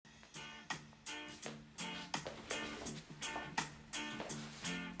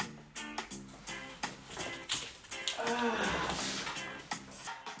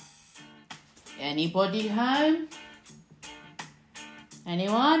Anybody home?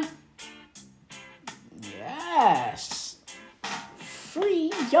 Anyone? Yes.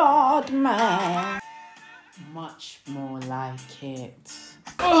 Free yard man. Much more like it.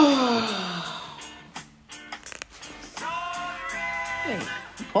 Wait,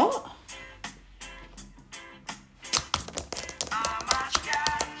 what?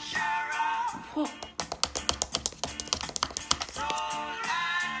 What? What?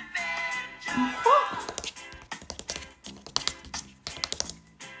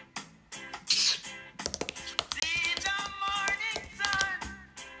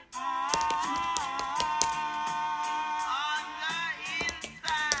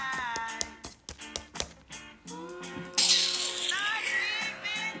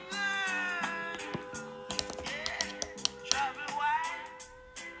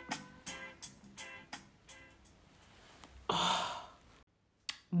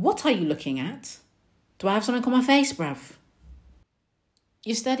 What are you looking at? Do I have something on my face, bruv?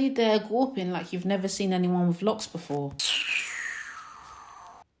 You studied there gawping like you've never seen anyone with locks before.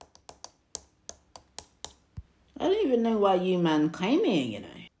 I don't even know why you man came here, you know.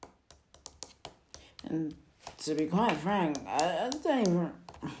 And to be quite frank, I don't even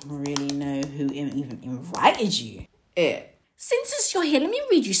really know who even invited you. Since you're here, let me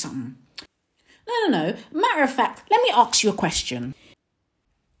read you something. No. Matter of fact, let me ask you a question.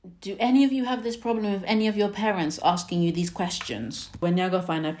 Do any of you have this problem with any of your parents asking you these questions? When you go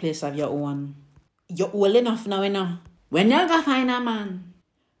find a place of your own, you're old enough now, you know. When you go find a man,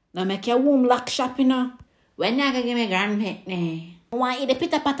 now make your womb lock shop, you know. When you go give me grand Pitney, I want you to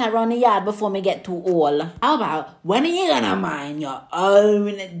pitter patter around the yard before me get too old. How about when are you gonna mind your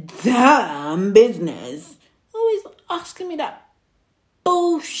own damn business? Always asking me that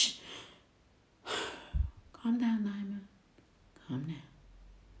bullshit. Calm down, Dymon. Calm down.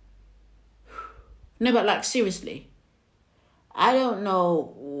 No, but like, seriously, I don't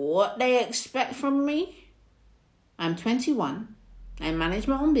know what they expect from me. I'm 21. I manage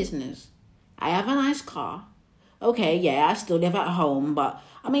my own business. I have a nice car. Okay, yeah, I still live at home, but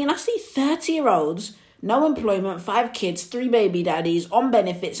I mean, I see 30-year-olds, no employment, 5 kids, 3 baby daddies, on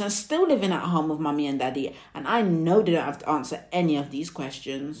benefits, and still living at home with mommy and daddy. And I know they don't have to answer any of these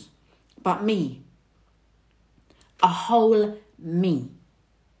questions. But me, a whole me,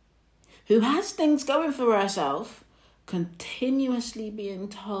 who has things going for herself, continuously being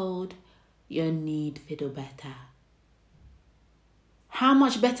told, you need to do better. How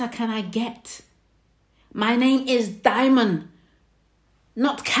much better can I get? My name is Dymon,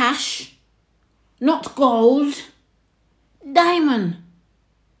 not cash, not gold. Dymon.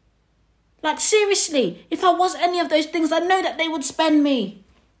 Like, seriously, if I was any of those things, I know that they would spend me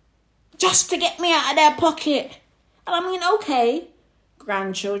just to get me out of their pocket. And I mean, okay,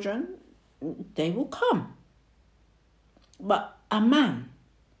 grandchildren, they will come. But a man,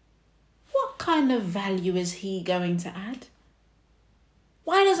 what kind of value is he going to add?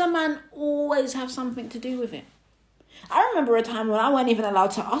 Why does a man always have something to do with it? I remember a time when I weren't even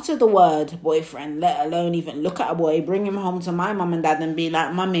allowed to utter the word boyfriend, let alone even look at a boy, bring him home to my mum and dad and be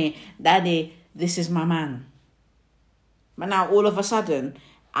like, Mummy, Daddy, this is my man. But now all of a sudden,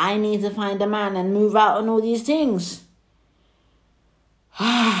 I need to find a man and move out and all these things.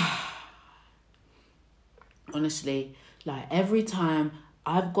 Honestly, like every time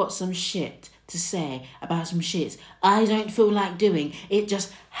I've got some shit to say about some shit I don't feel like doing, it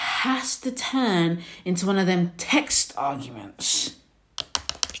just has to turn into one of them text arguments.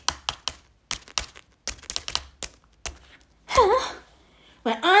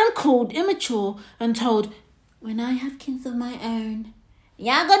 Where I'm called immature and told, when I have kids of my own,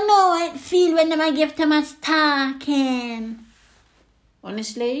 y'all gonna know how it feel when I give them a talking.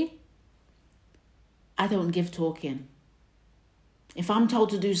 Honestly, I don't give talking. If I'm told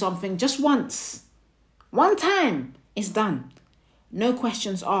to do something just once, one time, it's done. No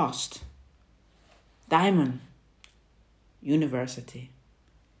questions asked. Dymon, university.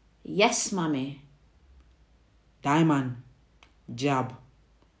 Yes, Mummy. Dymon, job.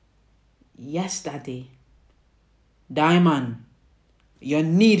 Yes, Daddy. Dymon, you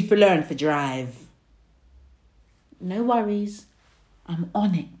need to learn to drive. No worries, I'm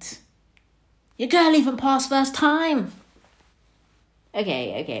on it. Your girl even passed first time.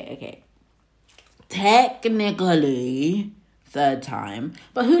 Okay. Technically, third time.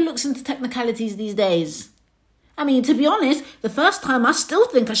 But who looks into technicalities these days? I mean, to be honest, the first time I still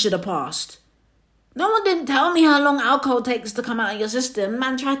think I should have passed. No one didn't tell me how long alcohol takes to come out of your system.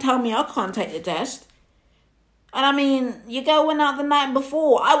 Man tried to tell me I can't take the test. And I mean, your girl went out the night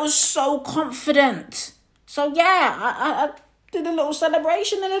before. I was so confident. So yeah, I did a little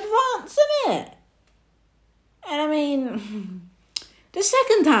celebration in advance, innit? And I mean, the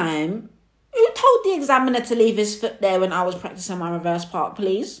second time, who told the examiner to leave his foot there when I was practicing my reverse park,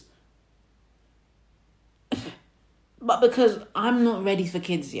 please? But because I'm not ready for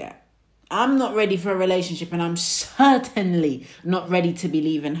kids yet. I'm not ready for a relationship, and I'm certainly not ready to be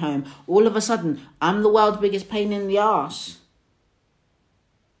leaving home. All of a sudden, I'm the world's biggest pain in the arse.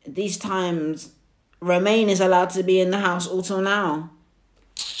 These times, Romaine is allowed to be in the house all till now.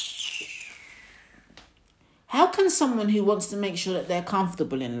 How can someone who wants to make sure that they're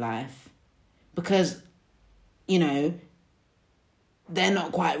comfortable in life, because, they're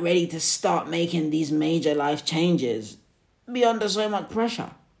not quite ready to start making these major life changes, be under so much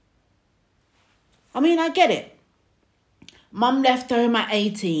pressure? I mean, I get it. Mum left home at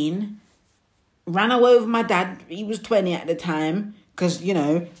 18, ran away with my dad, he was 20 at the time, because,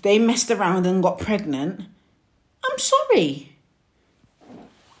 they messed around and got pregnant. I'm sorry.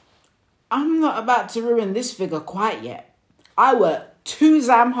 I'm not about to ruin this figure quite yet. I worked too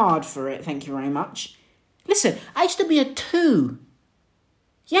damn hard for it, thank you very much. Listen, I used to be a 2.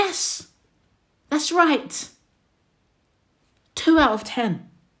 Yes, that's right. 2 out of 10.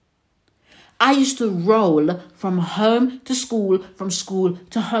 I used to roll from home to school, from school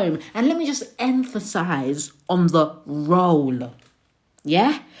to home. And let me just emphasize on the roll.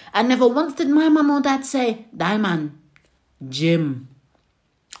 Yeah? I never once did my mum or dad say, Dymon, gym.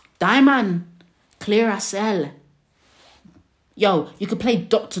 Dymon, clear a cell. Yo, you could play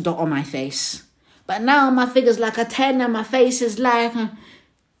dot to dot on my face. But now my figure's like a 10 and my face is like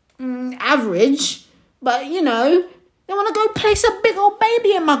average. But, they want to go place a big old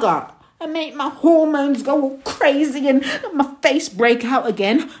baby in my gut and make my hormones go all crazy and my face break out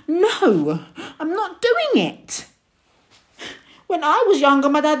again. No, I'm not doing it. When I was younger,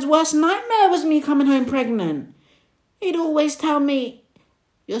 my dad's worst nightmare was me coming home pregnant. He'd always tell me,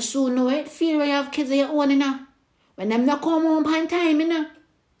 "You soon know it, feel like you have kids of your own, when them not come home on time,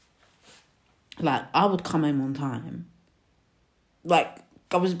 Like, I would come home on time. Like,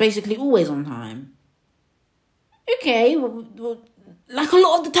 I was basically always on time. Okay, well, like a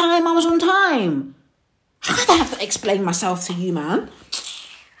lot of the time I was on time. How did I have to explain myself to you, man?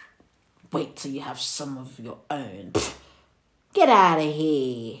 Wait till you have some of your own. Get out of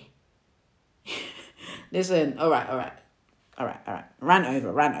here. Listen, all right. Ran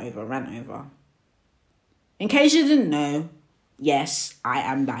over. In case you didn't know, yes, I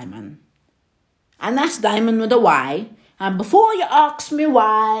am Dymon. And that's Dymon with a Y. And before you ask me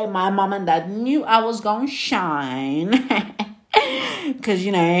why, my mum and dad knew I was going to shine. Because,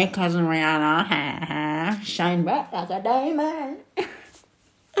 cousin Rihanna, shine bright like a diamond.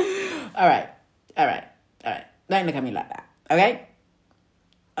 All right. Don't look at me like that, okay?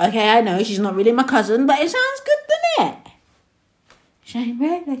 Okay, I know she's not really my cousin, but it sounds good, doesn't it? Shine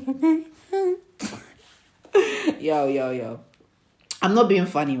bright like a diamond. Yo. I'm not being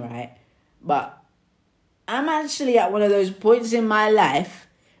funny, right? But I'm actually at one of those points in my life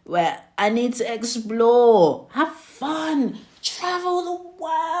where I need to explore, have fun, travel the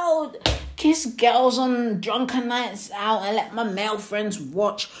world, kiss girls on drunken nights out and let my male friends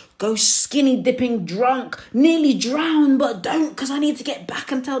watch, go skinny dipping drunk, nearly drown, but don't because I need to get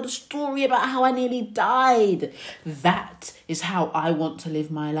back and tell the story about how I nearly died. That is how I want to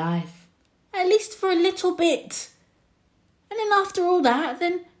live my life, at least for a little bit. And then after all that,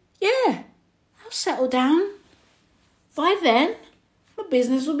 then yeah, I'll settle down. By then, my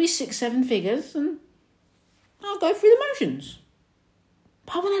business will be 6-7 figures and I'll go through the motions.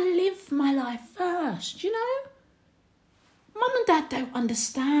 But I want to live my life first, Mum and Dad don't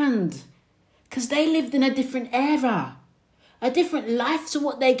understand because they lived in a different era, a different life to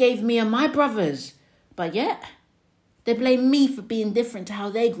what they gave me and my brothers. But yet, they blame me for being different to how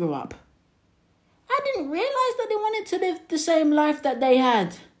they grew up. I didn't realise that they wanted to live the same life that they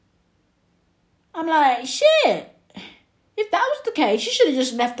had. I'm like, shit. If that was the case, you should have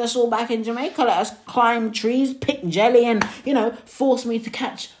just left us all back in Jamaica, let us climb trees, pick jelly and, force me to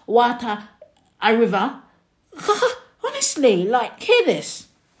catch water a river. Honestly, hear this.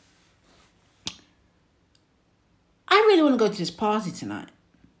 I really want to go to this party tonight.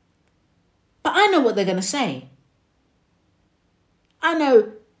 But I know what they're going to say. I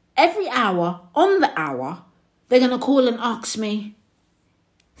know every hour, on the hour, they're going to call and ask me,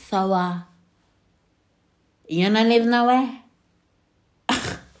 so, you don't live nowhere?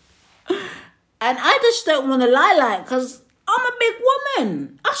 And I just don't want to lie, because I'm a big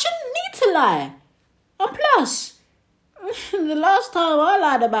woman. I shouldn't need to lie. And plus, the last time I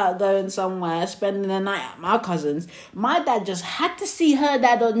lied about going somewhere, spending the night at my cousin's, my dad just had to see her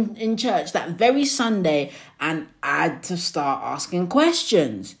dad in church that very Sunday, and I had to start asking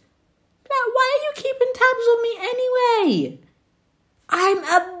questions. Like, why are you keeping tabs on me anyway? I'm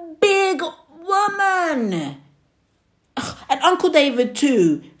a big woman. Ugh, and Uncle David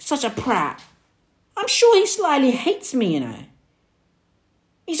too, such a prat. I'm sure he slyly hates me, you know.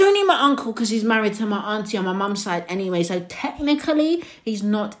 He's only my uncle because he's married to my auntie on my mum's side anyway, so technically he's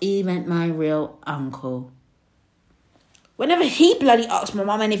not even my real uncle. Whenever he bloody asks my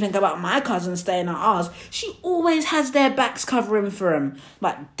mum anything about my cousin staying at ours, she always has their backs covering for him.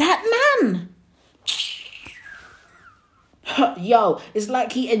 Like, that man. Yo, it's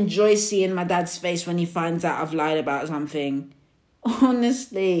like he enjoys seeing my dad's face when he finds out I've lied about something.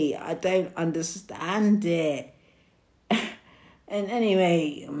 Honestly, I don't understand it. And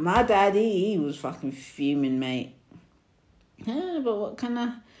anyway, my daddy, he was fucking fuming, mate. Yeah, but what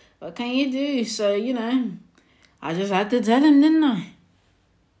can you do? So, you know, I just had to tell him, didn't I?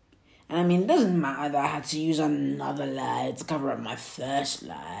 And I mean, it doesn't matter that I had to use another lie to cover up my first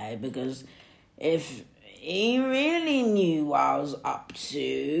lie, because if he really knew what I was up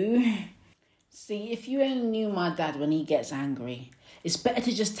to... See, if you only knew my dad when he gets angry, it's better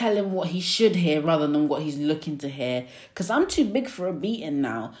to just tell him what he should hear rather than what he's looking to hear. Because I'm too big for a beating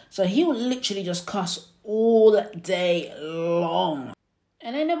now. So he'll literally just cuss all day long.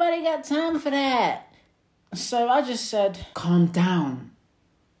 And ain't nobody got time for that. So I just said, calm down.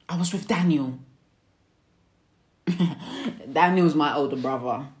 I was with Daniel. Daniel's my older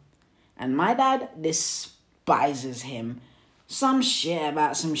brother. And my dad despises him. Some shit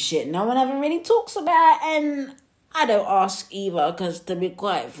about some shit no one ever really talks about, and I don't ask either, because to be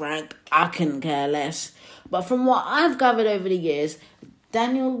quite frank, I couldn't care less. But from what I've gathered over the years,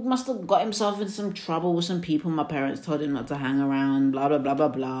 Daniel must have got himself into some trouble with some people my parents told him not to hang around, blah, blah, blah, blah,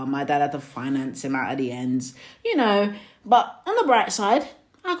 blah. My dad had to finance him out of the ends, you know. But on the bright side,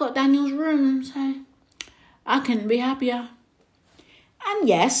 I got Daniel's room, so I couldn't be happier. And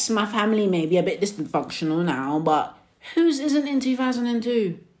yes, my family may be a bit dysfunctional now, but whose isn't in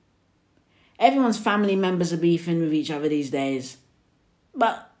 2002? Everyone's family members are beefing with each other these days.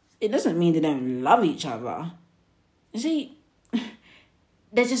 But it doesn't mean they don't love each other. You see,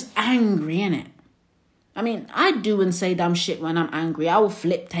 they're just angry, innit? I mean, I do and say dumb shit when I'm angry. I will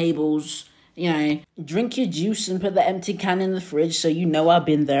flip tables, you know, drink your juice and put the empty can in the fridge so you know I've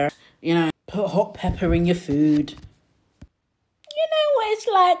been there. You know, put hot pepper in your food. You know what it's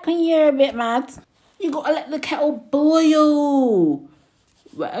like when you're a bit mad? You gotta let the kettle boil.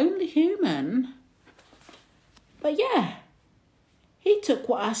 We're only human. But yeah, he took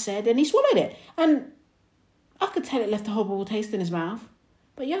what I said and he swallowed it. And I could tell it left a horrible taste in his mouth.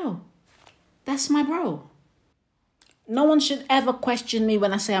 But yo, that's my bro. No one should ever question me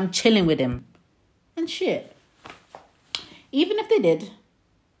when I say I'm chilling with him. And shit. Even if they did,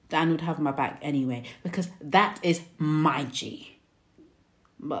 Dan would have my back anyway, because that is my G.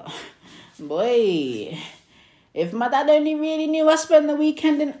 But... boy, if my dad only really knew I spent the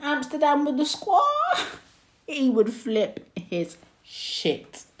weekend in Amsterdam with the squad, he would flip his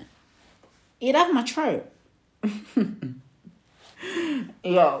shit. He'd have my throat.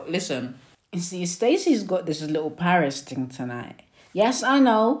 Yo, listen. You see, Stacey's got this little Paris thing tonight. Yes, I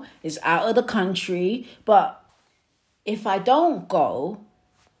know, it's out of the country, but if I don't go,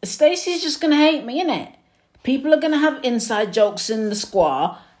 Stacey's just going to hate me, innit? People are going to have inside jokes in the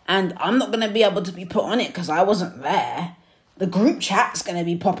squad, and I'm not going to be able to be put on it because I wasn't there. The group chat's going to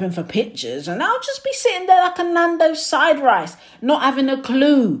be popping for pictures and I'll just be sitting there like a Nando's side rice, not having a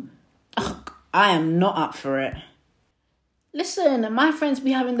clue. Ugh, I am not up for it. Listen, my friends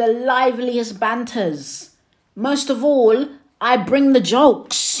be having the liveliest banters. Most of all, I bring the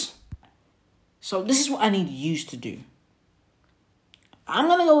jokes. So this is what I need you to do. I'm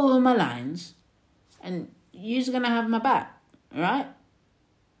going to go over my lines and you're going to have my back, all right?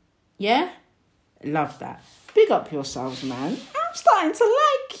 Yeah? Love that. Big up yourselves, man. I'm starting to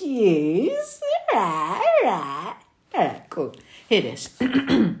like you. Alright, cool. Hear this.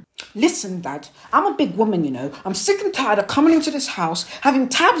 Listen, Dad, I'm a big woman, you know. I'm sick and tired of coming into this house, having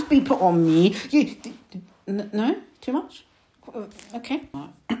tabs be put on me. No? Too much? Okay.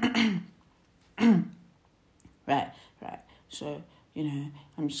 Right. So, you know,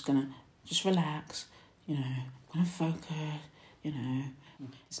 I'm just gonna relax, you know, I'm gonna focus, you know.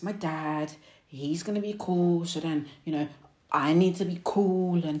 It's my dad. He's going to be cool. So then, you know, I need to be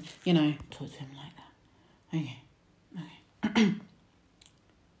cool and, you know, talk to him like that. Okay.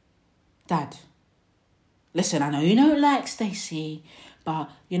 Dad, listen, I know you don't like Stacey,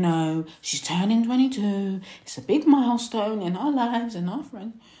 but, you know, she's turning 22. It's a big milestone in our lives and our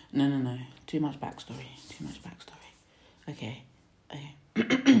friends. No. Too much backstory. Okay.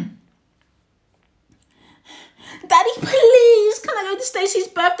 Daddy, please, can I go to Stacey's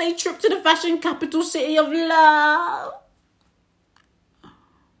birthday trip to the fashion capital city of love?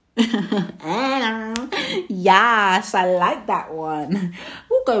 Yes, I like that one.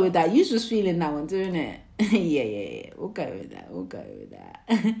 We'll go with that. You was feeling that one, doing it? Yeah. We'll go with that.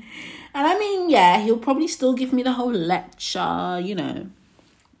 And I mean, yeah, he'll probably still give me the whole lecture, you know.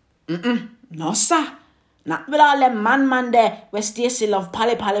 No, sir. Not with all them man there where Stacey love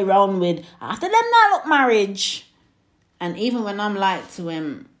pally round with. After them not look marriage. And even when I'm like to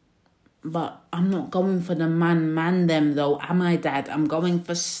him, but I'm not going for the man them though, am I, Dad? I'm going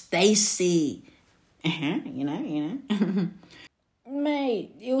for Stacey. You know.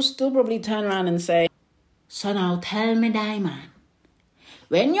 Mate, he'll still probably turn around and say, so now tell me, Dymon,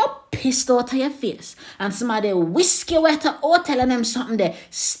 when you're pissed out of your face and somebody whisk you at or telling them something there,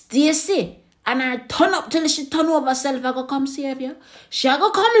 Stacey, and I turn up till she turn over herself, I go come save you. She go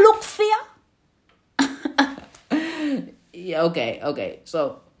come look for you. Yeah, okay.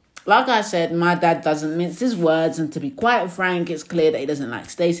 So, like I said, my dad doesn't mince his words, and to be quite frank, it's clear that he doesn't like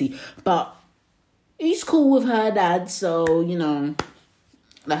Stacey. But he's cool with her dad, so, you know,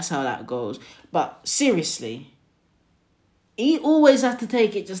 that's how that goes. But seriously, he always has to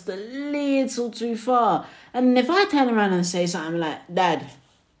take it just a little too far. And if I turn around and say something like, Dad,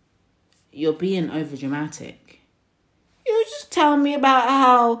 you're being overdramatic, you just tell me about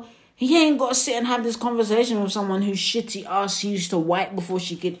how he ain't got to sit and have this conversation with someone whose shitty ass used to wipe before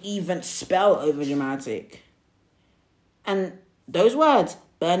she could even spell overdramatic. And those words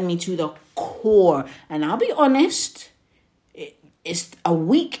burn me to the core. And I'll be honest, it's a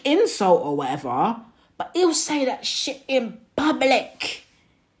weak insult or whatever, but he'll say that shit in public.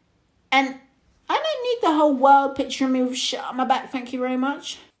 And I don't need the whole world picturing me with shit on my back, thank you very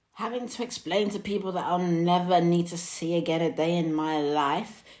much. Having to explain to people that I'll never need to see again a day in my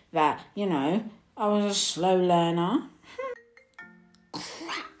life that, you know, I was a slow learner.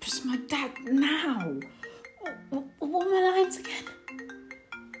 Crap, it's my dad now. What were my lines again?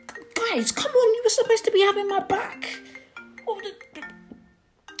 Guys, come on, you were supposed to be having my back.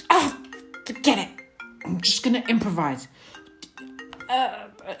 Forget it. I'm just going to improvise.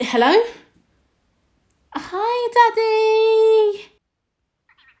 Hello? Hi, Daddy.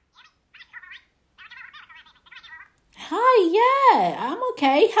 Hi, yeah, I'm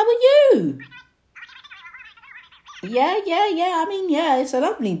okay. How are you? Yeah. I mean, yeah, it's a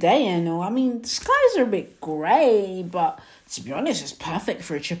lovely day and all. I mean, the skies are a bit grey, but to be honest, it's perfect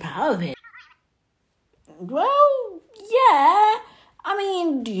for a trip out of it. Well, yeah. I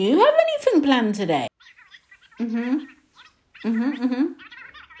mean, do you have anything planned today?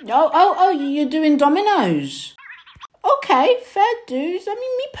 Oh, you're doing dominoes. Okay, fair dues. I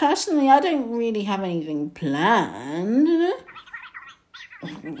mean, me personally, I don't really have anything planned.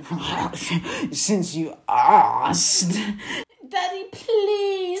 Since you asked. Daddy,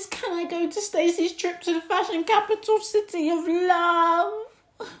 please, can I go to Stacey's trip to the fashion capital city of love?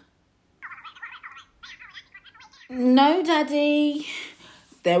 No, Daddy.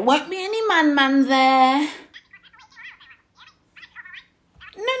 There won't be any man there.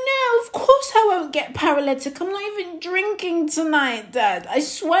 No, of course I won't get paralytic. I'm not even drinking tonight, Dad. I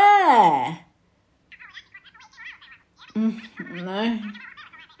swear.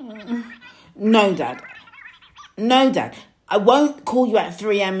 No, Dad. I won't call you at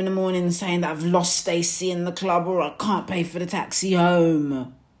 3 a.m. in the morning saying that I've lost Stacey in the club or I can't pay for the taxi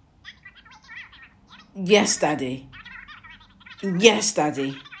home. Yes, Daddy.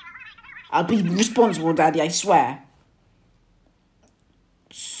 I'll be responsible, Daddy, I swear.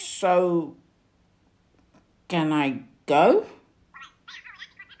 So, can I go?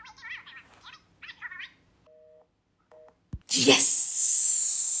 Yes!